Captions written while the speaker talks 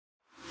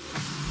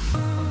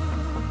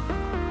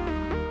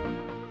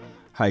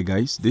Hi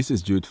guys, this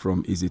is Jude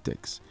from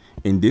EasyTechs.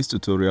 In this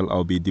tutorial,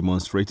 I'll be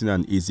demonstrating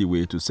an easy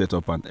way to set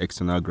up an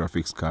external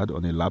graphics card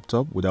on a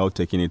laptop without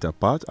taking it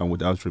apart and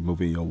without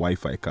removing your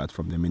Wi-Fi card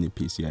from the mini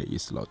PCI-E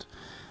slot.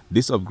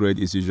 This upgrade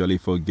is usually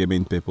for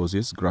gaming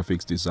purposes,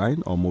 graphics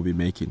design, or movie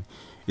making.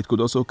 It could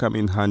also come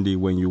in handy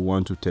when you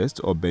want to test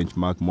or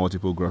benchmark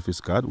multiple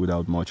graphics cards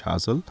without much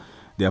hassle.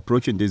 The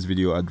approach in this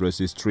video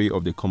addresses 3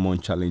 of the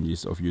common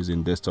challenges of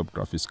using desktop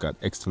graphics card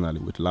externally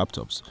with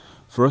laptops.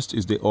 First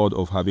is the odd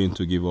of having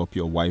to give up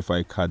your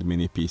Wi-Fi card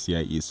mini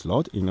PCI-E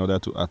slot in order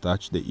to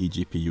attach the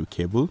eGPU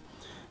cable.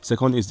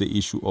 Second is the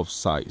issue of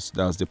size,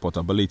 that's the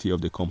portability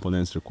of the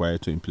components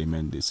required to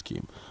implement this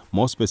scheme,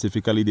 more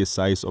specifically the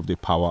size of the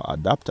power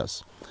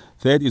adapters.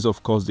 Third is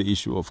of course the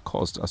issue of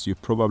cost. As you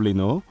probably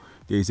know,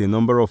 there is a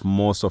number of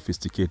more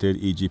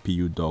sophisticated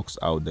eGPU docks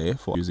out there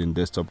for using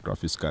desktop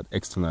graphics card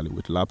externally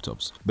with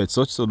laptops. But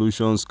such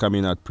solutions come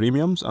in at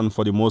premiums, and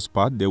for the most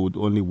part they would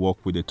only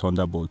work with a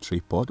Thunderbolt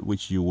 3 port,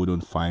 which you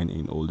wouldn't find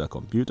in older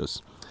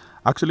computers.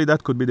 Actually,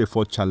 that could be the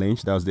fourth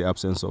challenge, that's the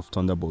absence of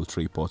Thunderbolt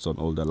 3 ports on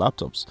older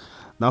laptops.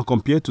 Now,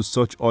 compared to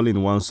such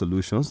all-in-one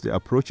solutions, the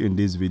approach in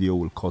this video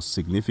will cost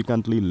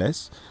significantly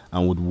less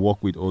and would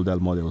work with older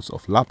models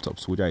of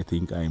laptops, which I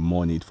think are in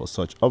more need for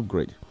such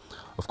upgrade.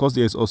 Of course,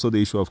 there is also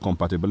the issue of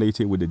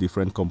compatibility with the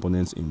different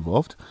components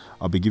involved.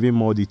 I'll be giving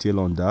more detail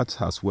on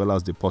that, as well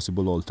as the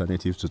possible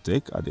alternatives to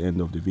take at the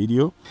end of the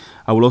video.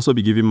 I will also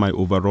be giving my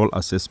overall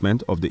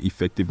assessment of the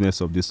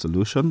effectiveness of this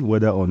solution,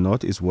 whether or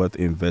not it's worth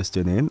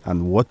investing in,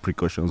 and what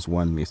precautions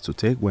one needs to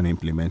take when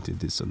implementing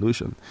this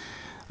solution.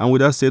 And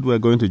with that said, we're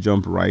going to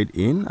jump right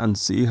in and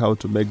see how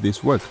to make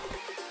this work.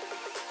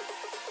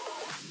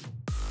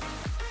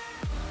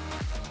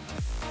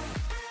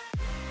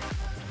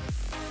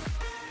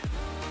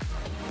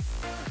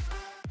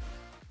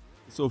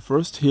 So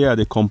first, here are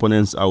the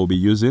components I will be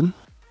using.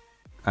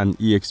 An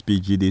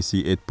EXP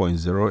GDC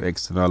 8.0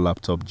 external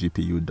laptop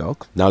GPU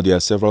dock. Now there are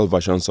several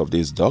versions of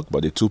this dock,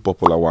 but the 2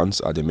 popular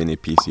ones are the mini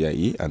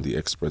PCIe and the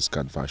express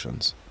card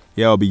versions.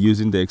 Here I'll be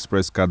using the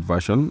express card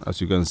version. As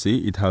you can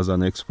see, it has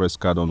an express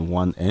card on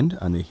one end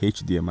and a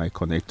HDMI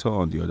connector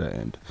on the other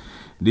end.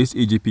 This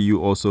eGPU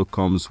also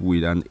comes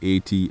with an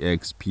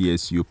ATX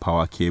PSU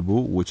power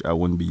cable, which I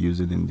won't be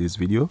using in this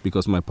video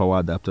because my power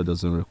adapter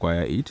doesn't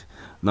require it.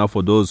 Now,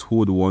 for those who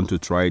would want to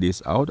try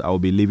this out, I'll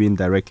be leaving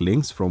direct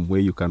links from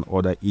where you can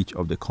order each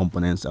of the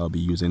components I'll be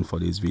using for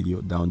this video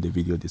down the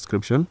video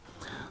description.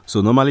 So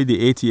normally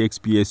the ATX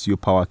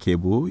PSU power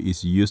cable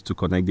is used to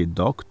connect the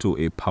dock to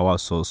a power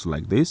source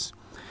like this.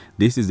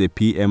 This is a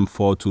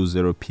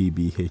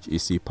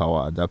PM420P-BHEC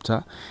power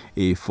adapter,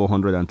 a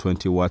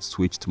 420 watt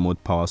switched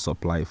mode power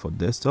supply for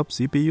desktop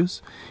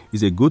CPUs.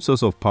 It's a good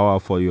source of power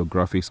for your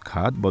graphics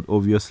card, but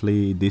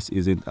obviously this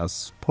isn't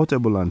as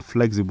portable and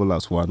flexible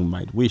as one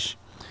might wish.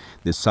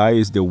 The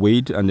size, the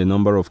weight, and the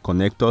number of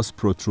connectors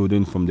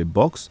protruding from the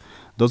box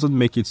doesn't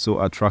make it so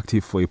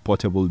attractive for a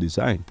portable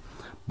design.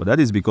 But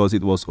that is because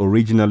it was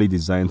originally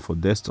designed for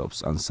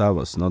desktops and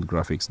servers, not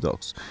graphics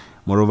docks.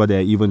 Moreover, there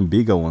are even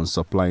bigger ones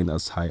supplying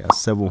as high as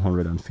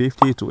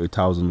 750 to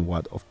 1000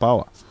 watt of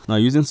power. Now,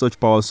 using such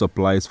power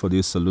supplies for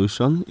this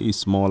solution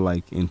is more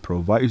like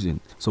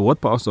improvising. So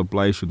what power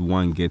supply should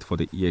one get for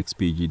the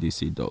EXP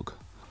GDC dock?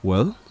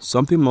 Well,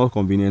 something more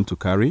convenient to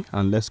carry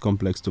and less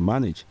complex to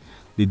manage.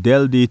 The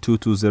DELL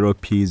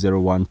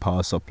D220P-01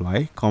 power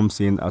supply comes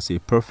in as a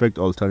perfect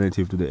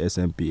alternative to the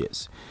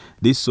SMPS.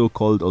 This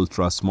so-called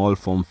ultra-small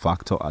form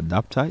factor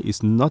adapter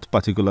is not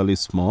particularly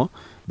small,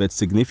 but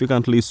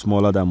significantly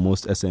smaller than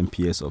most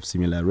SMPS of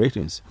similar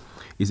ratings.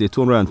 It's a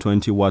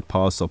 220 watt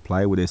power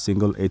supply with a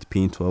single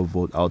 8-pin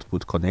 12-volt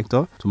output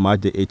connector to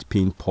match the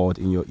 8-pin port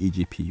in your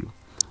eGPU.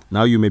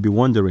 Now you may be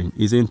wondering,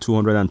 isn't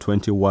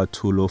 220 watt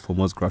too low for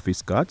most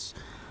graphics cards?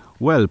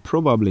 Well,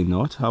 probably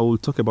not. I will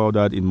talk about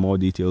that in more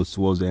details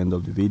towards the end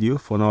of the video.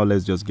 For now,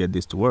 let's just get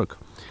this to work.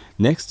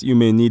 Next, you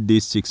may need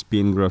this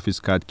 6-pin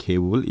graphics card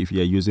cable if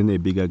you are using a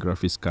bigger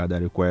graphics card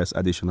that requires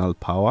additional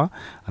power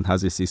and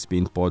has a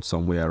 6-pin port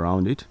somewhere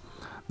around it.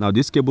 Now,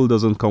 this cable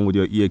doesn't come with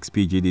your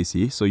EXP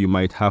GDC, so you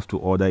might have to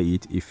order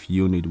it if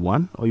you need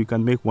one, or you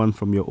can make one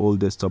from your old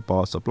desktop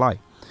power supply.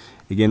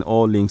 Again,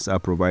 all links are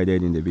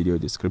provided in the video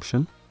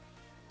description.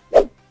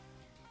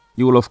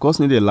 You will of course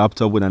need a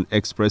laptop with an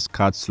express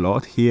card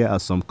slot. Here are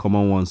some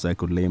common ones I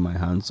could lay my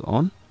hands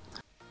on.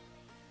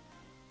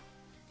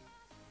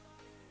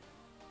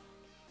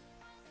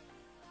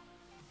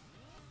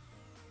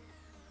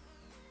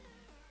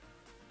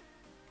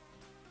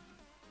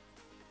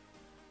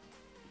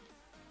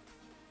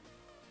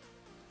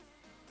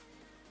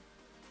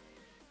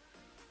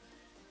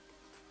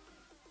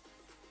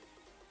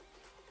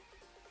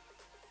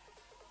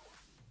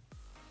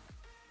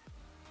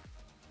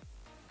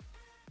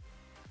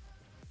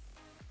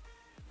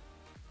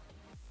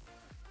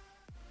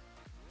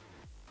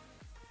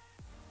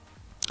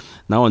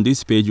 Now on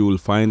this page you will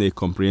find a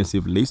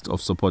comprehensive list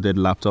of supported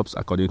laptops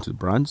according to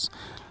brands.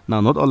 Now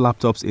not all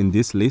laptops in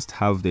this list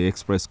have the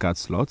express card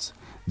slots.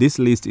 This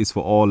list is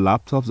for all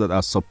laptops that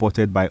are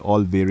supported by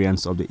all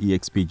variants of the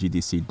EXP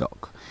GDC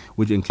dock,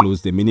 which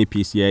includes the mini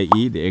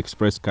PCI-E, the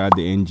express card,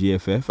 the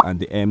NGFF, and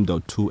the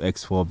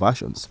M.2X4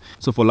 versions.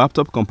 So for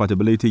laptop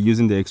compatibility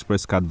using the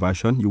express card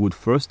version, you would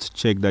first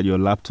check that your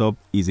laptop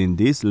is in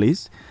this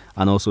list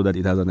and also that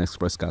it has an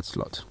express card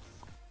slot.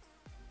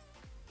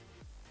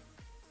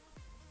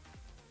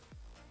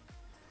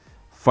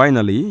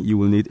 Finally, you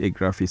will need a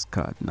graphics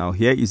card. Now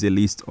here is a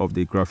list of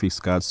the graphics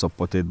cards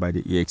supported by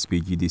the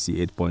EXP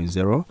GDC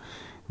 8.0.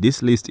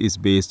 This list is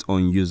based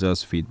on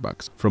users'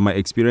 feedbacks. From my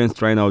experience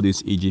trying out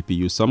this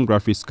eGPU, some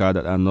graphics cards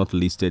that are not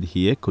listed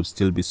here could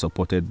still be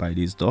supported by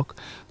this dock.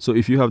 So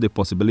if you have the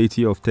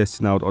possibility of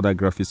testing out other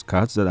graphics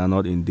cards that are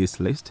not in this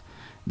list,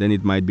 then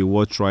it might be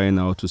worth trying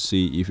out to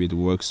see if it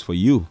works for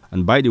you.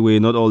 And by the way,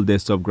 not all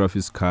desktop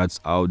graphics cards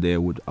out there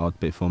would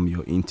outperform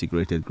your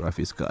integrated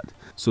graphics card.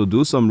 So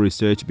do some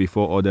research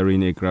before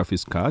ordering a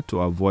graphics card to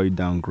avoid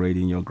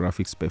downgrading your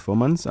graphics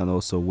performance and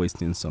also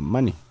wasting some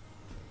money.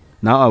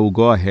 Now I will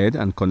go ahead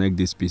and connect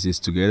these pieces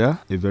together.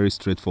 A very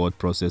straightforward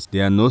process.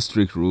 There are no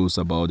strict rules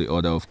about the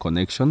order of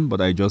connection, but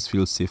I just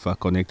feel safer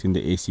connecting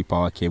the AC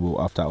power cable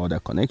after other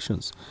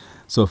connections.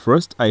 So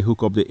first I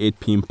hook up the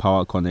 8-pin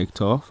power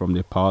connector from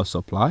the power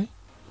supply.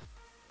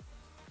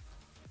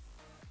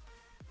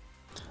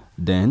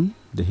 Then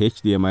the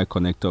HDMI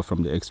connector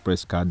from the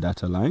express card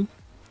data line.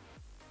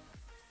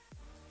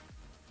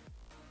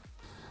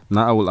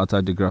 Now I will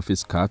attach the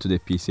graphics card to the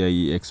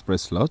PCIe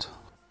express slot.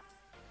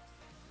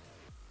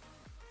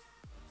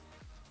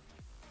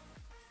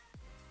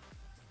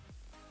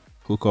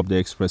 Hook up the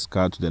express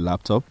card to the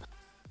laptop.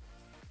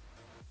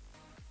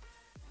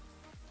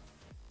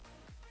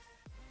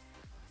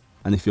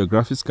 And if your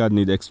graphics card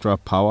needs extra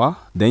power,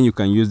 then you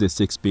can use the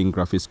 6-pin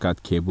graphics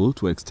card cable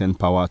to extend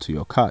power to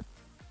your card.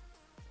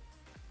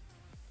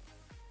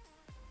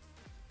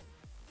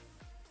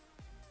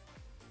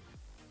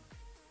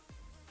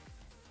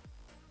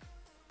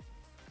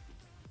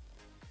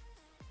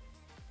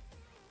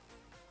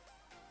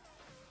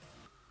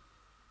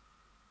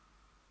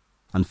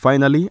 And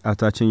finally,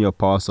 attaching your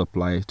power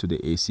supply to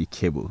the AC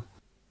cable.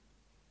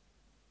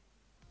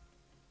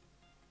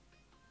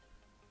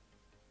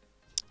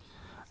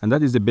 And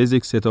that is the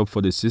basic setup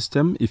for the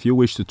system. If you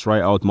wish to try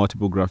out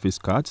multiple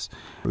graphics cards,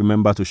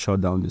 remember to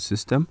shut down the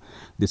system,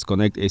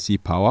 disconnect AC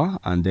power,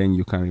 and then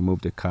you can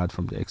remove the card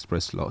from the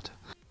express slot.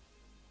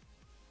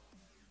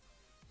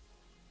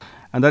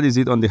 And that is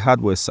it on the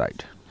hardware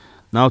side.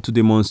 Now to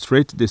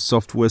demonstrate the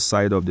software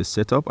side of the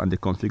setup and the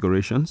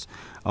configurations,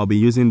 I'll be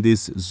using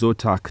this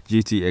Zotac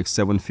GTX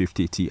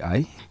 750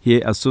 Ti.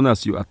 Here, as soon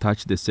as you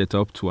attach the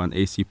setup to an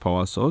AC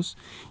power source,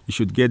 you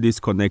should get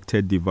this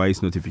connected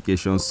device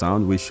notification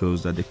sound which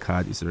shows that the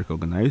card is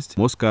recognized.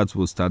 Most cards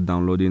will start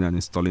downloading and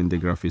installing the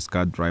graphics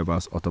card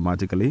drivers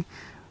automatically.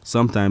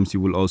 Sometimes you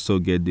will also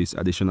get this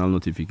additional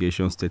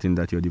notification stating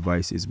that your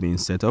device is being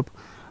set up.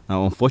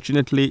 Now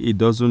unfortunately, it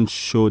doesn't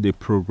show the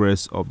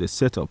progress of the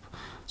setup.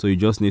 So you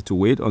just need to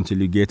wait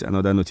until you get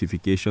another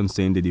notification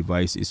saying the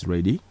device is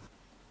ready.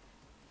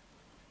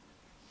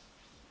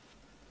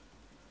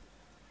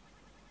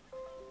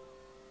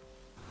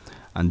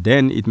 And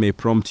then it may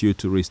prompt you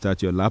to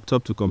restart your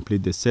laptop to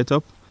complete the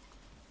setup.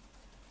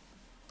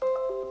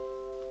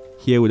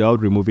 Here, without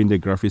removing the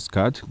graphics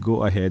card,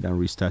 go ahead and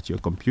restart your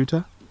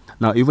computer.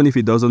 Now, even if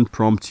it doesn't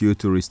prompt you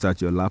to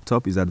restart your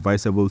laptop, it's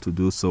advisable to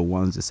do so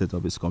once the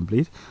setup is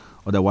complete.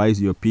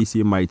 Otherwise, your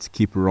PC might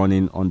keep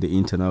running on the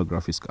internal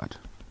graphics card.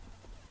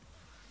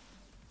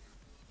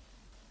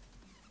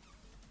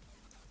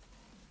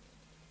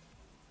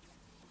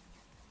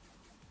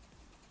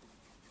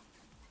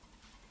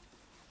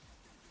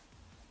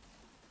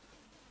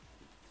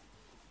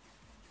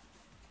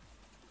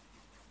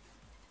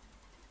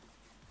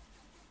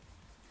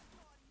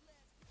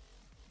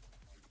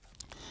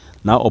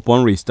 Now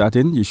upon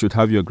restarting, you should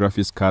have your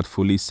graphics card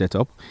fully set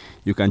up.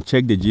 You can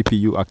check the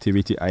GPU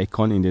activity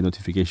icon in the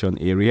notification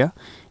area.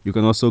 You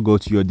can also go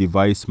to your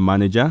device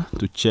manager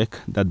to check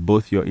that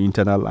both your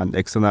internal and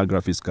external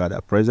graphics card are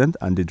present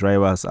and the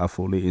drivers are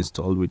fully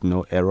installed with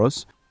no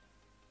errors.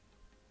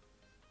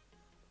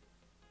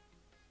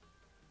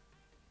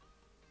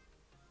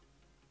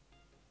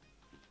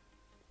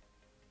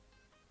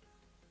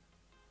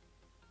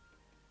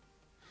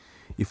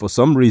 If for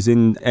some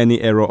reason any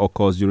error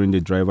occurs during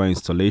the driver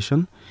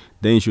installation,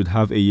 then you should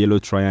have a yellow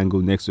triangle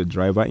next to the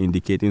driver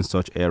indicating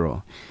such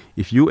error.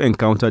 If you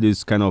encounter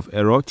this kind of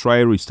error, try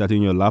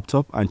restarting your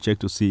laptop and check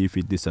to see if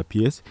it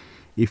disappears.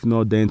 If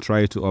not, then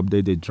try to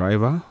update the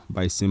driver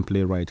by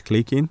simply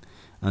right-clicking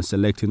and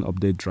selecting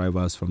update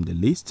drivers from the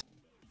list.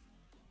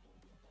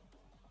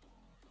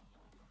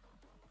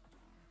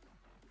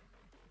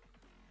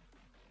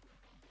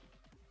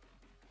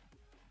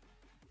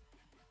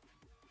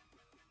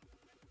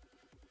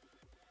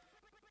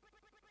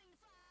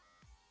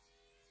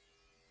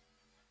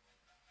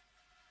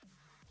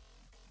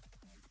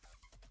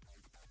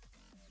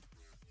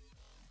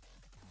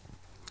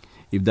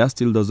 If that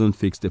still doesn't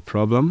fix the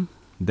problem,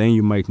 then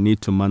you might need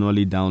to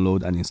manually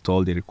download and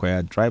install the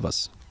required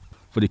drivers.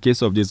 For the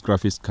case of this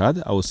graphics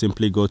card, I will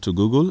simply go to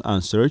Google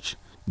and search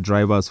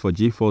drivers for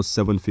GeForce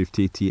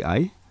 750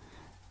 Ti.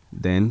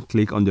 Then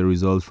click on the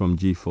results from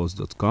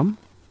geforce.com.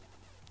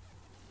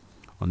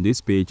 On this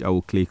page, I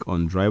will click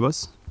on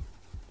drivers.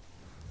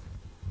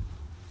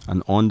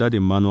 And under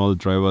the manual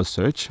driver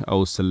search, I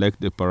will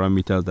select the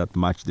parameters that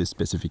match the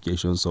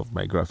specifications of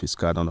my graphics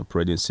card and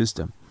operating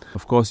system.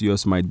 Of course,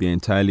 yours might be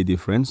entirely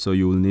different, so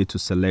you will need to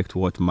select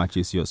what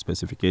matches your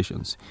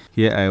specifications.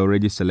 Here, I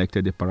already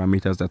selected the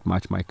parameters that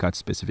match my card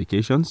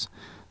specifications,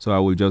 so I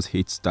will just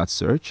hit Start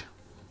Search.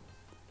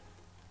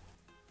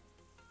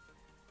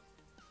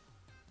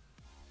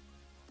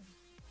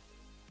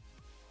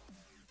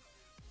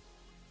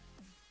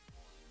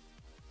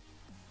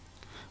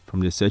 From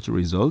the search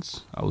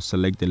results, I will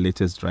select the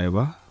latest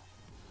driver,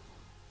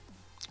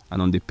 and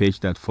on the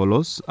page that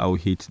follows, I will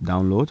hit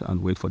download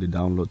and wait for the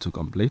download to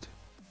complete.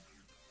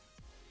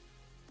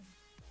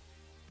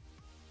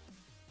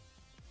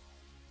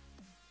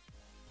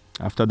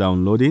 After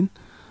downloading,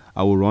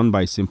 I will run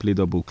by simply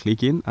double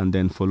clicking and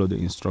then follow the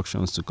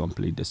instructions to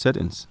complete the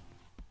settings.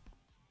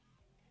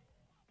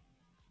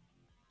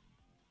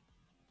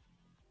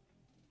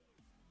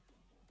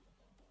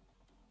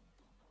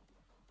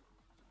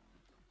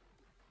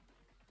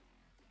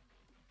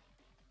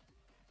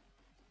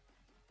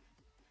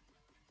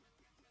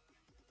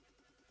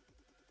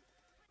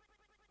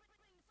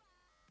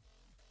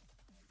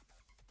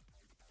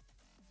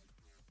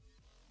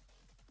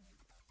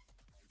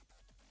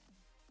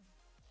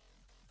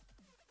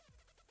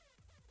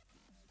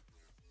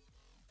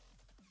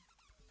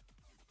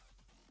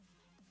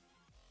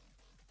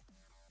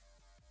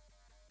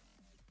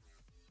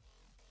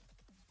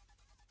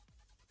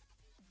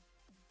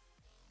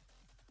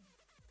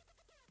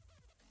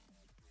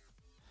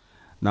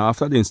 Now,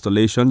 after the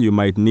installation, you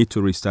might need to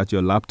restart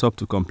your laptop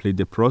to complete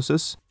the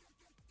process.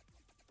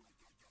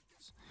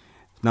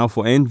 Now,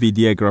 for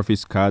NVIDIA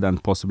graphics card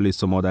and possibly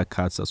some other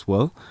cards as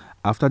well,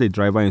 after the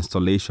driver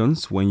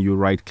installations, when you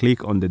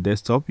right-click on the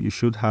desktop, you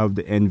should have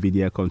the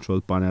NVIDIA control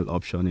panel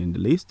option in the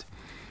list.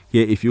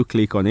 Here, if you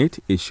click on it,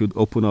 it should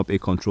open up a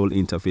control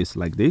interface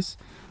like this.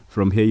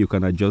 From here, you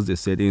can adjust the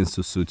settings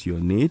to suit your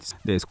needs.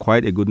 There's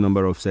quite a good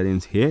number of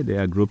settings here. They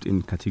are grouped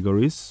in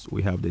categories.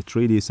 We have the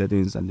 3D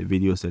settings and the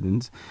video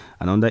settings.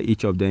 And under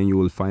each of them, you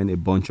will find a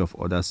bunch of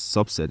other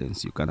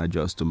sub-settings you can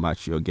adjust to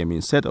match your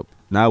gaming setup.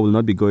 Now, I will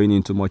not be going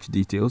into much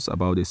details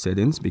about the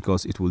settings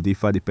because it will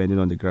differ depending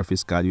on the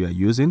graphics card you are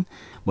using.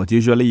 But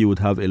usually, you would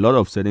have a lot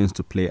of settings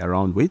to play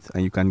around with,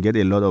 and you can get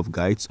a lot of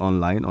guides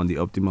online on the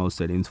optimal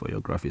settings for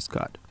your graphics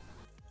card.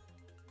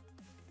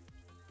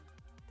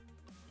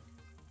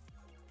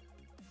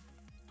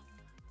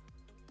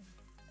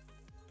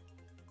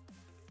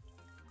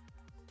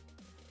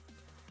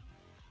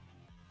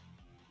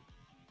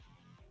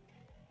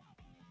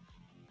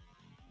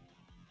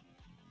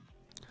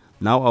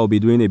 Now I'll be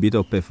doing a bit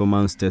of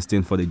performance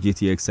testing for the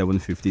GTX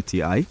 750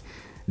 Ti.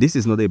 This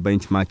is not a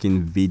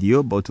benchmarking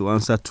video, but to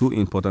answer two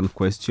important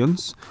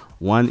questions.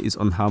 One is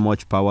on how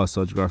much power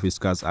such graphics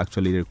cards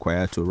actually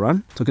require to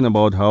run, talking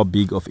about how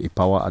big of a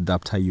power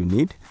adapter you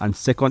need. And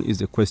second is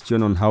the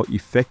question on how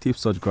effective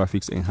such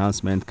graphics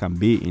enhancement can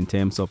be in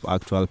terms of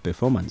actual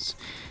performance.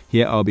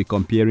 Here I'll be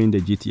comparing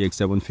the GTX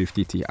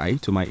 750 Ti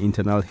to my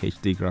internal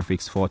HD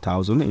graphics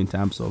 4000 in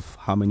terms of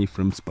how many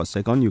frames per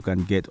second you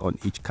can get on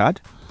each card.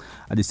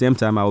 At the same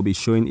time, I will be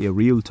showing a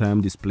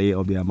real-time display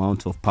of the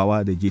amount of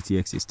power the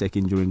GTX is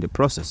taking during the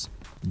process.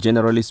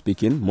 Generally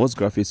speaking, most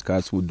graphics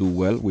cards will do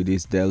well with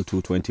this DELL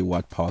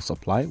 220W power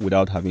supply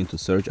without having to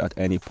surge at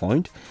any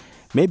point.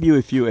 Maybe with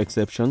a few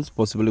exceptions,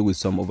 possibly with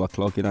some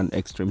overclocking and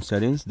extreme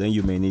settings, then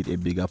you may need a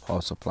bigger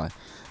power supply.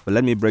 But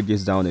let me break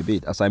this down a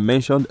bit. As I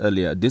mentioned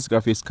earlier, these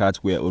graphics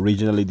cards were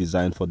originally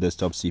designed for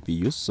desktop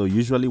CPUs. So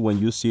usually when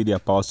you see their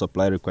power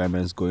supply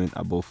requirements going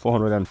above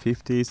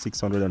 450,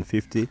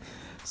 650,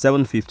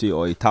 750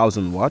 or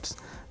 1000 watts,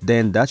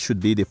 then that should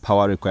be the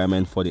power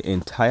requirement for the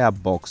entire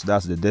box.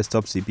 That's the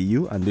desktop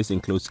CPU, and this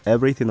includes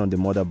everything on the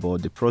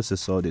motherboard, the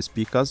processor, the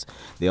speakers,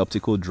 the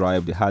optical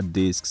drive, the hard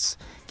disks,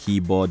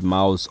 keyboard,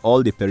 mouse,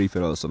 all the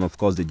peripherals, and of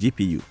course the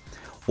GPU.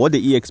 What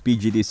the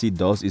EXP GDC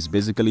does is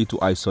basically to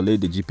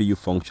isolate the GPU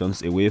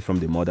functions away from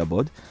the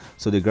motherboard,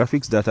 so the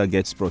graphics data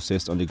gets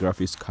processed on the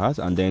graphics card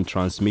and then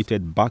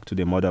transmitted back to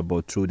the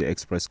motherboard through the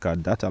express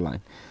card data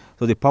line.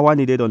 So the power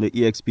needed on the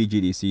EXP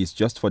GDC is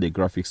just for the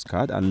graphics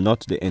card and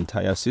not the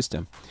entire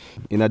system.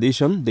 In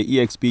addition, the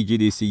EXP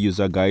GDC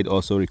user guide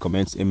also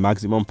recommends a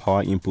maximum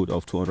power input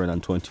of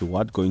 220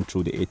 watt going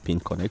through the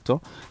 8-pin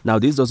connector. Now,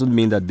 this doesn't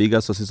mean that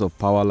bigger sources of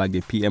power like the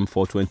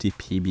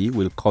PM420PB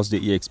will cause the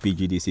EXP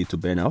GDC to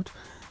burn out.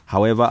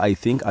 However, I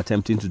think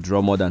attempting to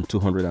draw more than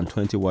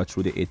 220 watts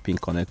through the 8-pin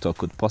connector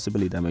could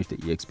possibly damage the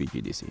EXP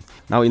GDC.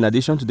 Now, in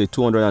addition to the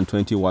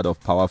 220 watt of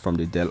power from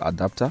the DELL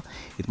adapter,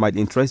 it might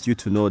interest you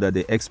to know that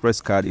the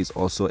express card is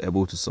also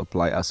able to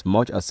supply as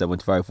much as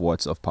 75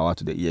 watts of power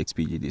to the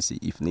EXP GDC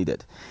if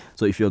needed.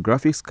 So if your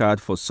graphics card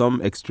for some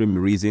extreme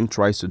reason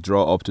tries to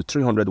draw up to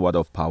 300 watt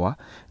of power,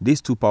 these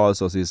two power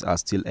sources are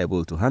still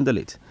able to handle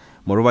it.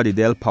 Moreover, the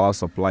Dell power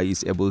supply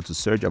is able to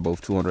surge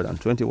above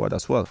 220 watt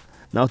as well.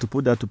 Now, to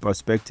put that to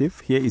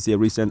perspective, here is a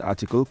recent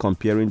article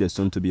comparing the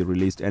soon-to-be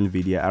released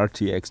NVIDIA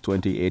RTX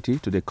 2080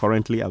 to the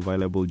currently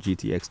available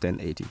GTX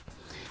 1080.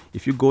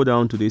 If you go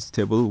down to this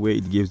table where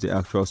it gives the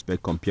actual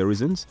spec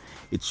comparisons,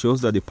 it shows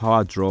that the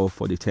power draw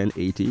for the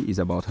 1080 is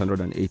about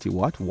 180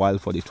 watt, while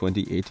for the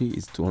 2080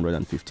 is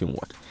 215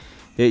 watt.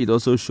 Here it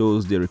also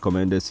shows the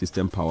recommended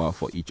system power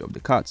for each of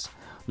the cards.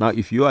 Now,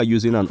 if you are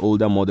using an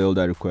older model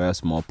that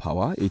requires more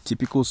power, a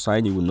typical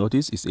sign you will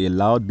notice is a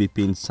loud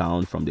beeping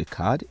sound from the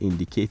card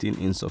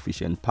indicating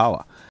insufficient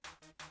power.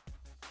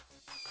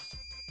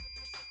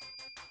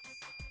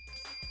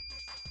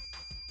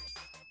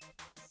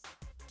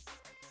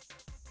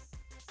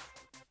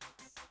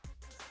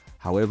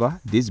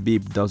 However, this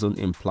beep doesn't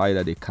imply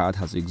that the card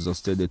has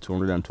exhausted the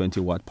 220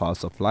 watt power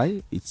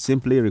supply. It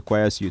simply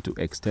requires you to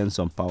extend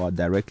some power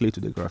directly to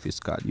the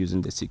graphics card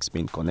using the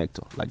 6-pin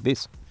connector like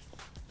this.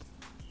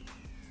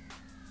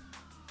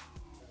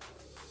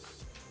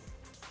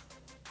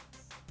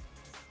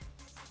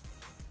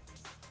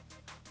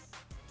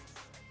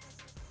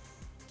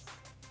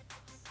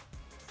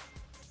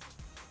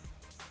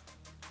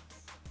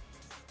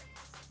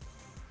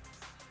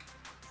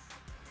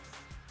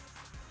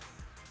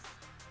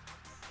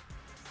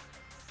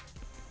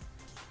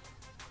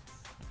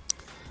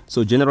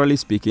 So generally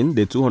speaking,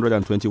 the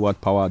 220 watt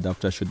power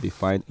adapter should be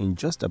fine in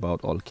just about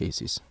all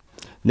cases.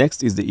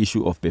 Next is the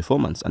issue of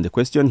performance, and the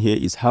question here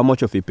is how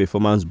much of a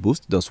performance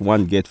boost does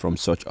one get from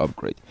such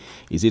upgrade?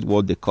 Is it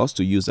worth the cost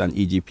to use an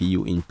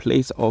eGPU in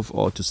place of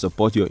or to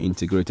support your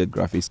integrated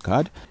graphics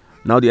card?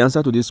 Now, the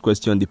answer to this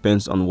question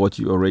depends on what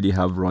you already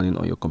have running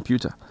on your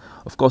computer.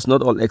 Of course,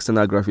 not all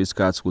external graphics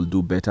cards will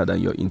do better than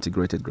your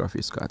integrated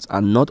graphics cards,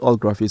 and not all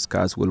graphics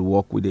cards will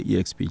work with the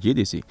EXP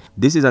GDC.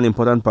 This is an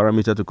important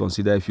parameter to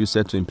consider if you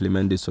set to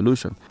implement this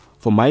solution.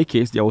 For my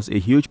case, there was a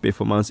huge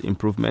performance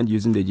improvement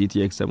using the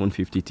GTX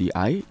 750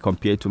 Ti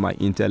compared to my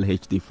Intel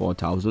HD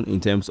 4000 in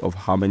terms of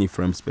how many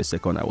frames per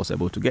second I was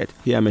able to get.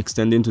 Here I'm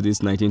extending to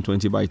this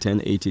 1920 by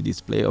 1080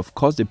 display. Of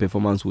course, the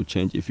performance will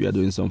change if you are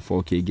doing some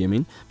 4K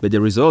gaming, but the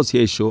results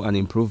here show an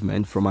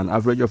improvement from an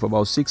average of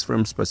about 6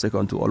 frames per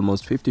second to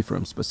almost 50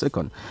 frames per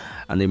second,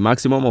 and a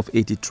maximum of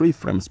 83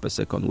 frames per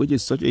second, which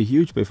is such a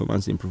huge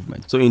performance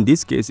improvement. So in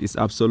this case, it's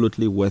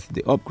absolutely worth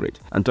the upgrade.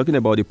 And talking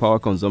about the power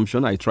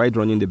consumption, I tried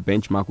running the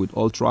benchmark with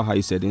ultra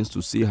high settings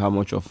to see how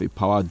much of a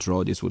power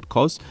draw this would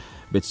cause,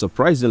 but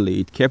surprisingly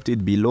it kept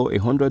it below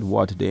 100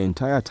 watt the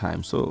entire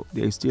time. So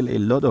there is still a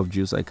lot of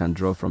juice I can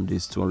draw from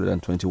this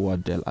 220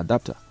 watt Dell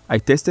adapter. I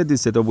tested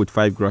this setup with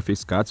 5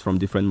 graphics cards from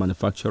different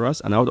manufacturers,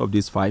 and out of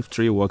these 5,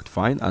 3 worked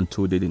fine and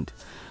 2 didn't.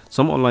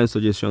 Some online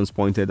suggestions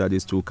pointed that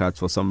these 2 cards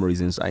for some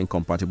reasons are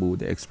incompatible with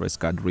the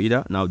expresscard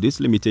reader. Now,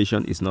 this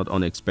limitation is not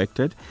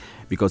unexpected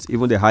because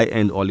even the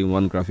high-end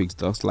all-in-one graphics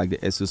docks like the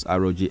Asus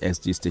ROG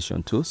SG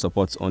Station 2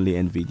 supports only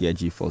NVIDIA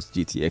GeForce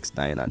GTX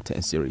 9 and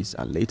 10 series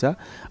and later,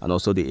 and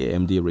also the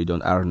AMD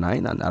Radeon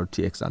R9 and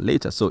RTX and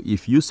later. So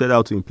if you set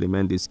out to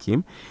implement this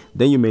scheme,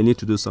 then you may need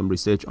to do some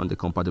research on the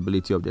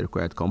compatibility of the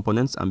required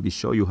components and be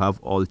sure you have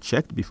all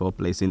checked before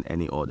placing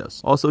any orders.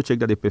 Also check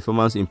that the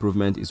performance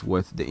improvement is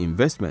worth the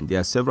investment. There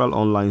are several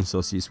online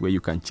sources where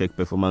you can check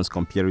performance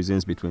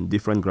comparisons between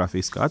different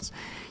graphics cards.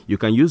 You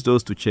can use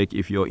those to check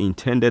if your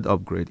intended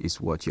upgrade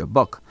is worth your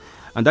buck.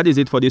 And that is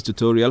it for this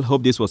tutorial.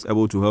 Hope this was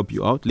able to help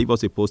you out. Leave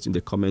us a post in the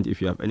comment if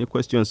you have any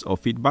questions or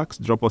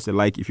feedbacks. Drop us a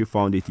like if you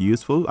found it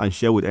useful, and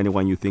share with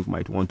anyone you think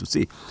might want to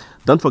see.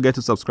 Don't forget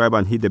to subscribe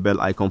and hit the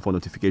bell icon for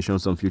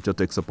notifications on future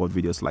tech support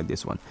videos like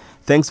this one.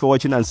 Thanks for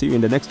watching, and see you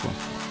in the next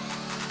one.